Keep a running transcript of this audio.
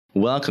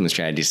Welcome to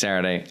Strategy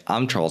Saturday.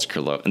 I'm Charles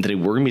Curlow, and today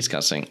we're going to be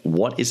discussing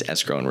what is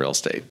escrow in real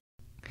estate.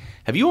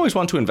 Have you always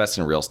wanted to invest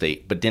in real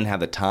estate but didn't have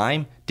the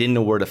time, didn't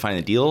know where to find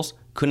the deals,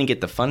 couldn't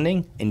get the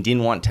funding, and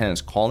didn't want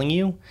tenants calling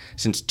you?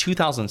 Since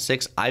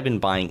 2006, I've been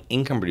buying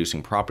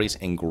income-producing properties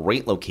in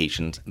great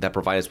locations that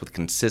provide us with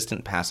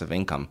consistent passive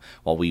income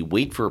while we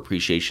wait for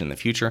appreciation in the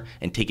future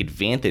and take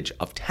advantage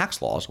of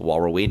tax laws while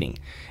we're waiting.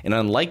 And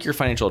unlike your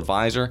financial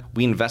advisor,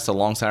 we invest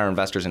alongside our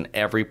investors in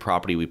every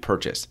property we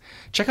purchase.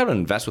 Check out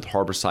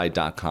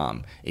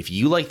investwithharborside.com. If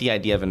you like the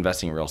idea of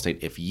investing in real estate,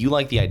 if you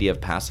like the idea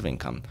of passive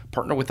income,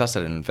 partner with us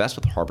at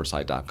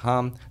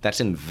investwithharborside.com. That's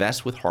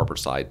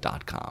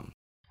investwithharborside.com.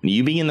 When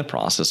you begin the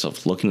process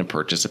of looking to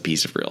purchase a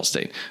piece of real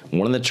estate,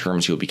 one of the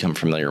terms you'll become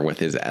familiar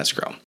with is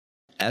escrow.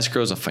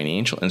 Escrow is a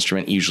financial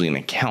instrument, usually an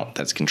account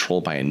that's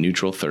controlled by a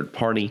neutral third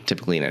party,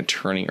 typically an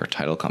attorney or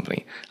title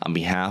company, on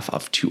behalf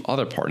of two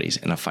other parties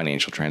in a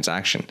financial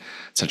transaction,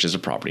 such as a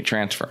property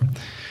transfer.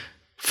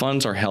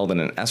 Funds are held in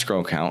an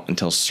escrow account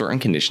until certain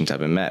conditions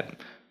have been met.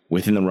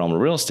 Within the realm of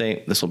real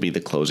estate, this will be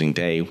the closing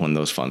day when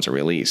those funds are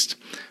released.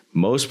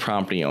 Most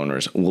property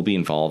owners will be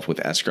involved with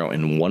escrow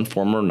in one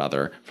form or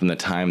another from the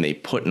time they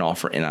put an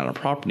offer in on a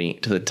property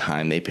to the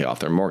time they pay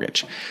off their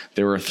mortgage.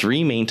 There are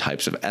three main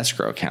types of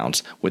escrow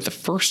accounts, with the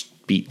first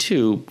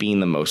two being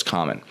the most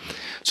common.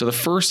 So the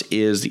first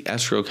is the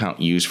escrow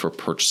account used for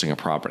purchasing a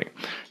property.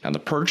 Now, the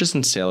purchase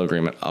and sale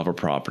agreement of a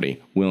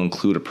property will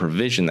include a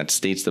provision that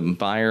states the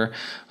buyer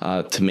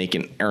to make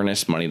an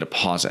earnest money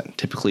deposit,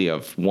 typically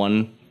of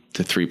 1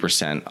 to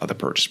 3% of the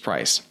purchase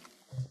price.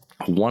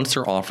 Once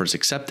their offer is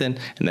accepted,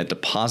 and that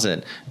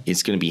deposit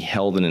is going to be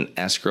held in an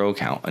escrow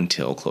account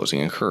until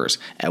closing occurs,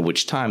 at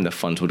which time the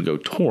funds would go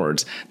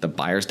towards the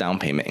buyer's down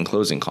payment and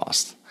closing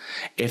costs.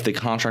 If the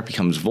contract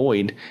becomes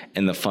void,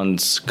 and the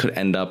funds could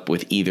end up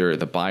with either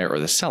the buyer or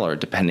the seller,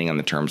 depending on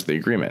the terms of the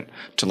agreement.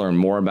 To learn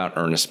more about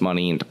earnest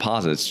money and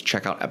deposits,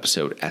 check out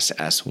episode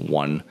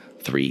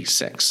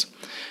SS144.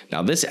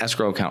 Now, this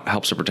escrow account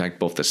helps to protect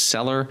both the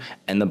seller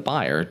and the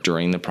buyer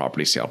during the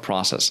property sale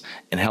process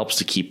and helps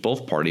to keep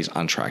both parties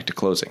on track to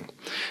closing.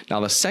 Now,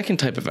 the second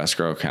type of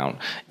escrow account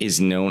is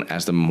known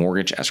as the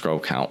mortgage escrow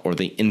account or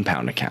the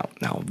impound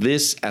account. Now,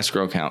 this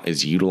escrow account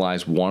is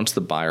utilized once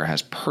the buyer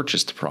has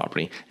purchased the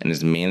property and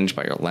is managed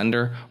by your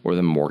lender or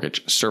the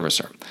mortgage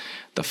servicer.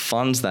 The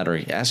funds that are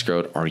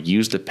escrowed are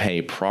used to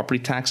pay property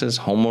taxes,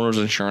 homeowners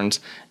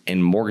insurance,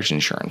 and mortgage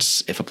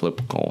insurance, if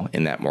applicable,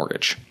 in that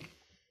mortgage.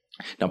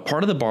 Now,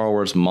 part of the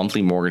borrower's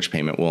monthly mortgage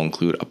payment will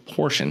include a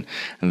portion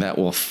that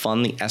will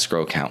fund the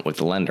escrow account with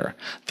the lender.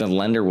 The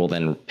lender will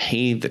then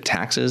pay the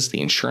taxes, the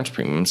insurance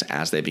premiums,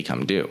 as they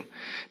become due.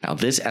 Now,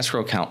 this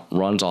escrow account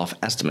runs off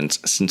estimates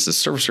since the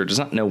servicer does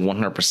not know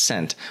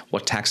 100%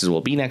 what taxes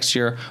will be next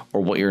year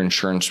or what your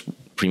insurance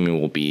premium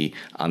will be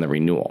on the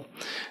renewal.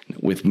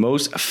 With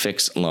most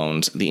fixed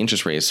loans, the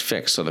interest rate is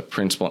fixed, so the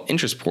principal and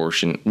interest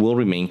portion will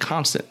remain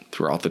constant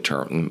throughout the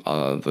term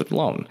of the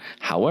loan.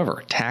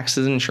 However,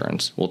 taxes and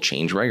insurance will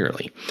change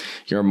regularly.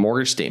 Your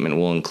mortgage statement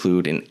will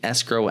include an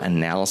escrow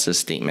analysis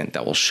statement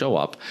that will show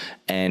up,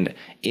 and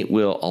it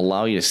will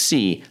allow you to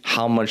see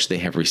how much they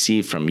have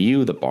received from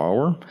you, the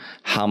borrower,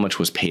 how much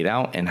was paid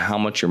out, and how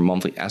much your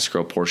monthly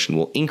escrow portion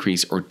will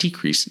increase or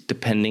decrease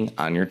depending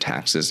on your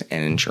taxes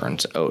and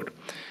insurance owed.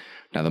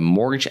 Now, the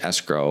mortgage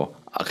escrow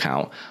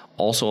account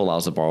also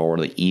allows the borrower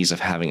the ease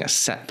of having a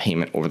set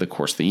payment over the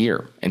course of the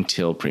year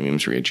until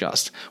premiums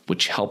readjust,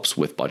 which helps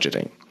with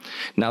budgeting.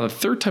 Now, the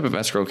third type of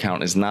escrow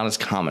account is not as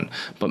common,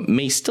 but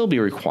may still be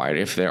required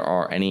if there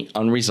are any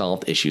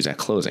unresolved issues at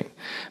closing.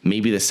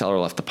 Maybe the seller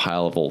left a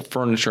pile of old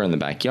furniture in the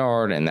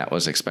backyard and that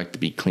was expected to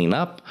be cleaned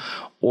up,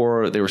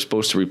 or they were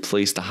supposed to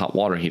replace the hot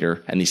water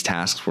heater and these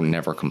tasks were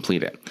never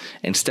completed.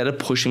 Instead of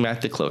pushing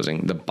back the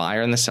closing, the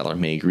buyer and the seller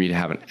may agree to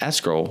have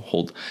escrow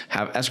hold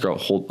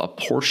a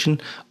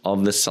portion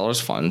of the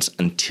seller's funds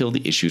until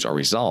the issues are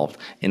resolved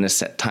in a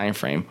set time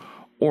frame,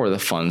 or the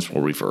funds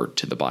will revert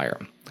to the buyer.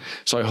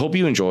 So I hope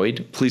you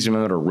enjoyed. Please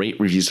remember to rate,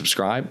 review,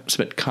 subscribe,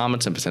 submit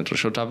comments and potential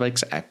show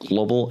topics at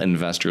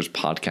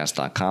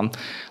globalinvestorspodcast.com.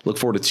 Look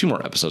forward to 2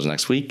 more episodes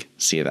next week.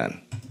 See you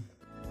then.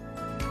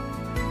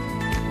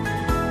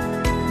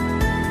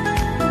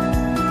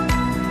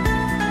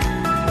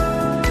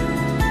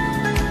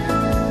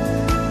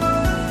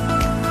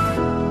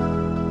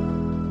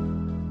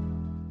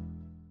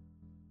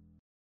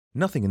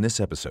 Nothing in this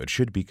episode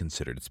should be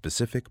considered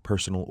specific,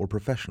 personal, or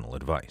professional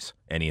advice.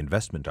 Any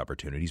investment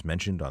opportunities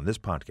mentioned on this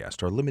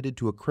podcast are limited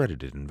to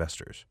accredited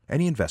investors.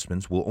 Any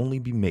investments will only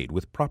be made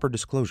with proper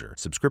disclosure,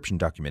 subscription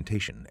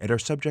documentation, and are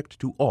subject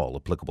to all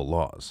applicable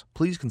laws.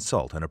 Please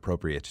consult an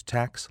appropriate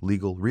tax,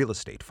 legal, real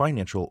estate,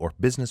 financial, or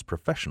business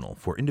professional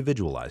for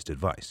individualized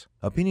advice.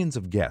 Opinions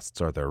of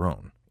guests are their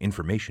own.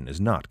 Information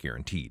is not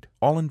guaranteed.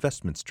 All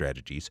investment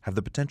strategies have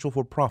the potential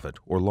for profit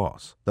or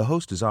loss. The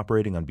host is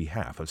operating on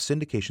behalf of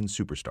Syndication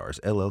Superstars,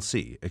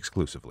 LLC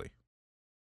exclusively.